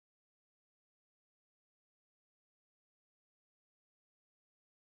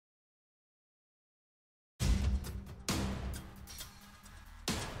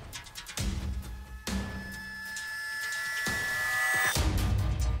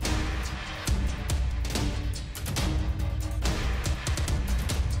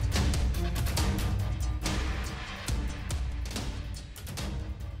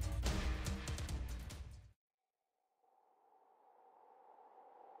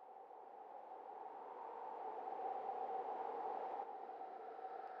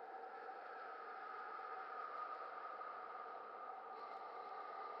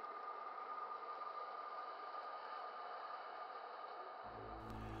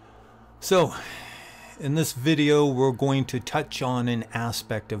So, in this video, we're going to touch on an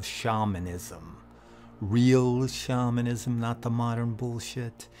aspect of shamanism. Real shamanism, not the modern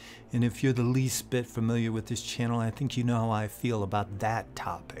bullshit. And if you're the least bit familiar with this channel, I think you know how I feel about that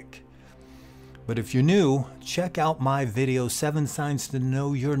topic. But if you're new, check out my video, 7 Signs to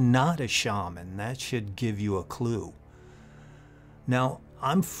Know You're Not a Shaman. That should give you a clue. Now,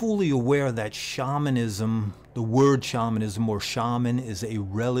 I'm fully aware that shamanism, the word shamanism or shaman, is a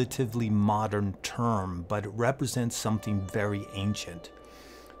relatively modern term, but it represents something very ancient.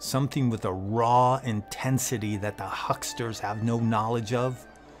 Something with a raw intensity that the hucksters have no knowledge of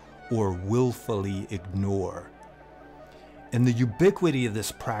or willfully ignore. And the ubiquity of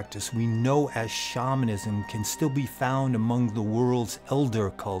this practice we know as shamanism can still be found among the world's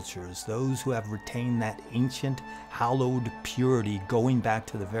elder cultures, those who have retained that ancient, hallowed purity going back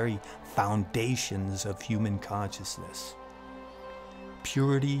to the very foundations of human consciousness.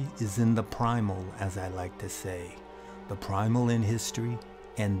 Purity is in the primal, as I like to say, the primal in history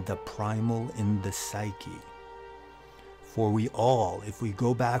and the primal in the psyche. For we all, if we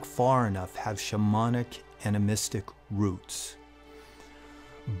go back far enough, have shamanic animistic roots.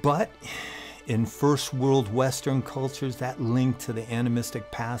 But in first world Western cultures, that link to the animistic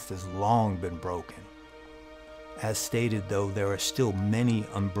past has long been broken. As stated, though, there are still many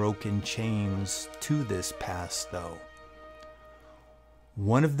unbroken chains to this past, though.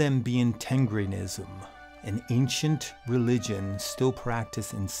 One of them being Tengrinism, an ancient religion still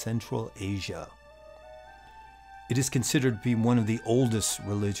practiced in Central Asia. It is considered to be one of the oldest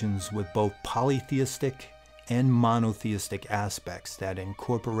religions with both polytheistic and monotheistic aspects that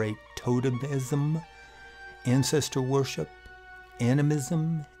incorporate totemism, ancestor worship,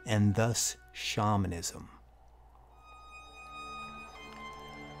 animism, and thus shamanism.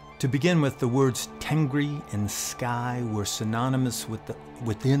 To begin with, the words Tengri and sky were synonymous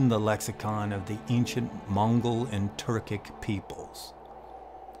within the lexicon of the ancient Mongol and Turkic peoples.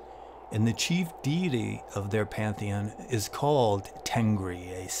 And the chief deity of their pantheon is called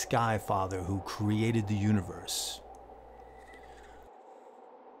Tengri, a sky father who created the universe.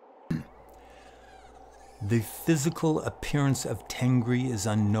 The physical appearance of Tengri is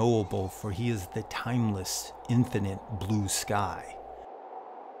unknowable, for he is the timeless, infinite blue sky.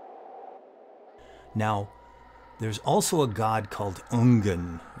 Now, there's also a god called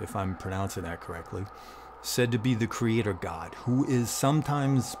Ungen, if I'm pronouncing that correctly, said to be the creator god, who is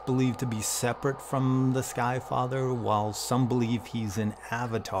sometimes believed to be separate from the Sky Father, while some believe he's an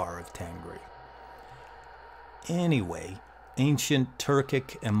avatar of Tengri. Anyway, ancient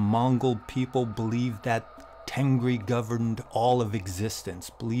Turkic and Mongol people believed that Tengri governed all of existence,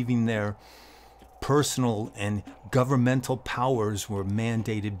 believing their personal and governmental powers were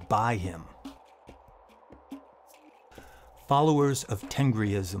mandated by him. Followers of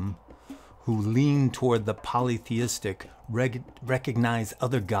Tengriism who lean toward the polytheistic recognize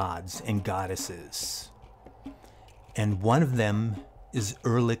other gods and goddesses. And one of them is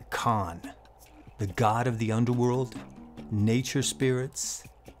Erlik Khan, the god of the underworld, nature spirits,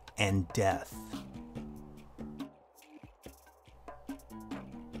 and death.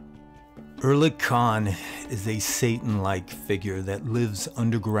 Erlik Khan is a Satan-like figure that lives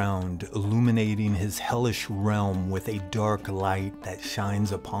underground, illuminating his hellish realm with a dark light that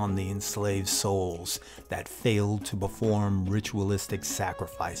shines upon the enslaved souls that failed to perform ritualistic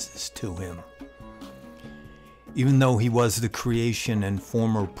sacrifices to him. Even though he was the creation and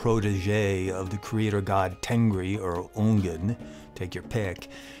former protege of the creator god Tengri, or Ungen, take your pick,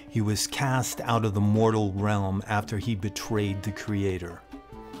 he was cast out of the mortal realm after he betrayed the creator.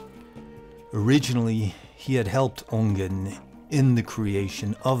 Originally, he had helped Ungen in the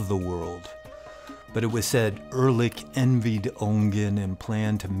creation of the world, but it was said Erlik envied Ungen and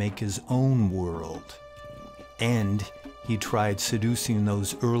planned to make his own world. And he tried seducing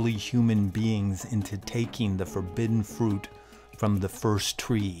those early human beings into taking the forbidden fruit from the first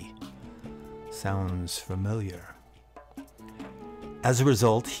tree. Sounds familiar. As a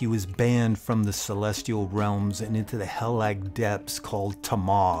result, he was banned from the celestial realms and into the hell-like depths called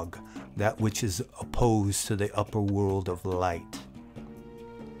Tamag, that which is opposed to the upper world of light.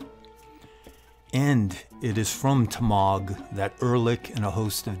 And it is from Tamag that Erlik and a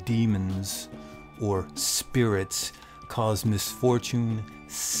host of demons, or spirits, cause misfortune,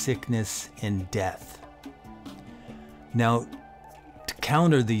 sickness, and death. Now, to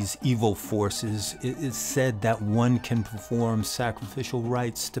counter these evil forces, it is said that one can perform sacrificial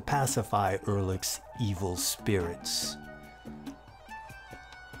rites to pacify Erlik's evil spirits.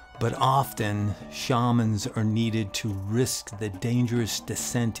 But often, shamans are needed to risk the dangerous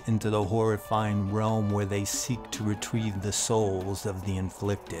descent into the horrifying realm where they seek to retrieve the souls of the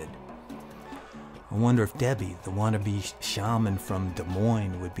inflicted. I wonder if Debbie, the wannabe shaman from Des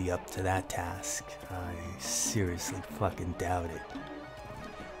Moines, would be up to that task. I seriously fucking doubt it.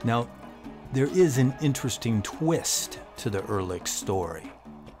 Now, there is an interesting twist to the Erlik story.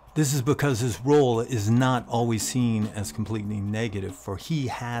 This is because his role is not always seen as completely negative, for he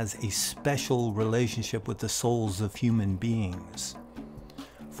has a special relationship with the souls of human beings.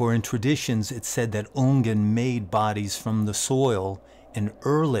 For in traditions, it's said that Ongen made bodies from the soil and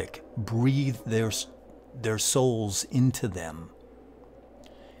Erlik breathed their souls into them.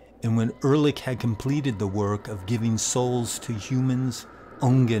 And when Erlik had completed the work of giving souls to humans,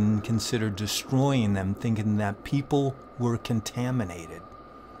 Ongen considered destroying them, thinking that people were contaminated.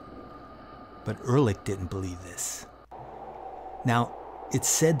 But Erlik didn't believe this. Now, it's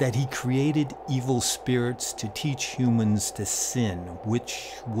said that he created evil spirits to teach humans to sin,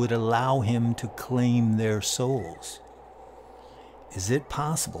 which would allow him to claim their souls. Is it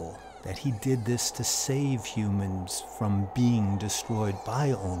possible that he did this to save humans from being destroyed by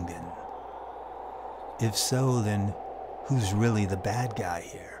Ongen? If so, then who's really the bad guy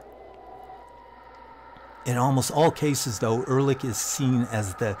here? In almost all cases, though, Erlik is seen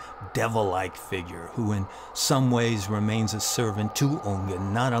as the devil-like figure who in some ways remains a servant to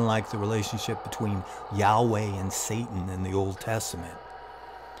Ongen, not unlike the relationship between Yahweh and Satan in the Old Testament.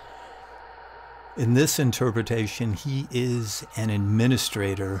 In this interpretation, he is an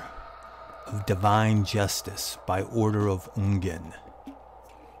administrator of divine justice by order of Ongen,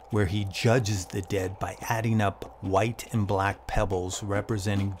 where he judges the dead by adding up white and black pebbles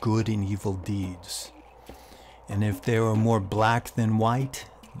representing good and evil deeds. And if they are more black than white,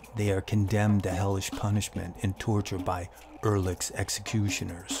 they are condemned to hellish punishment and torture by Erlik's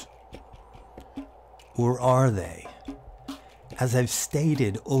executioners. Or are they? As I've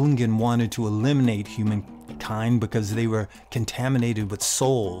stated, Ongen wanted to eliminate humankind because they were contaminated with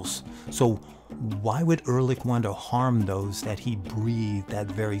souls. So why would Erlik want to harm those that he breathed that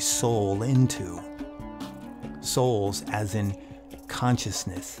very soul into? Souls as in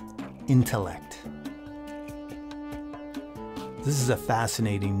consciousness, intellect. This is a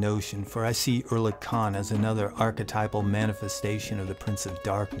fascinating notion, for I see Erlik Khan as another archetypal manifestation of the Prince of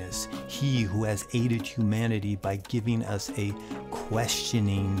Darkness, he who has aided humanity by giving us a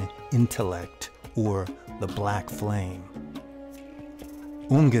questioning intellect, or the black flame.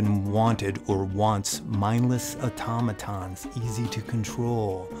 Ongen wanted or wants mindless automatons, easy to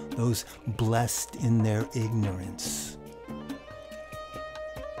control, those blessed in their ignorance.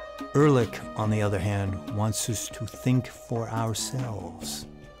 Erlik, on the other hand, wants us to think for ourselves.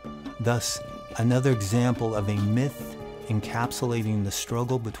 Thus, another example of a myth encapsulating the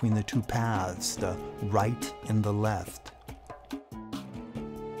struggle between the two paths, the right and the left.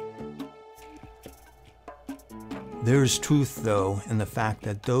 There is truth, though, in the fact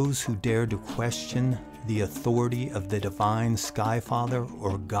that those who dare to question the authority of the divine Skyfather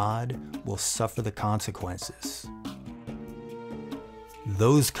or God will suffer the consequences.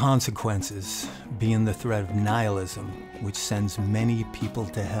 Those consequences being the threat of nihilism, which sends many people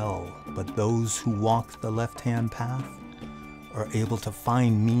to hell, but those who walk the left-hand path are able to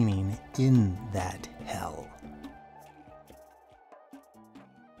find meaning in that hell.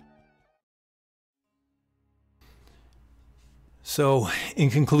 So, in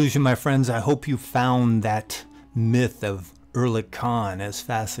conclusion, my friends, I hope you found that myth of Erlik Khan as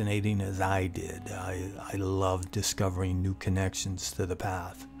fascinating as I did. I love discovering new connections to the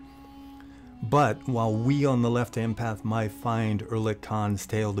path. But while we on the left-hand path might find Erlik Khan's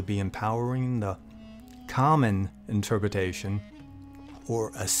tale to be empowering, the common interpretation,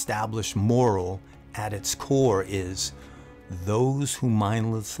 or established moral at its core is, those who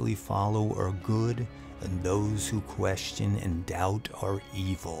mindlessly follow are good, and those who question and doubt are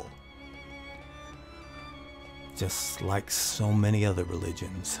evil. Just like so many other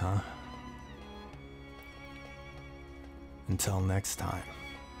religions, huh? Until next time.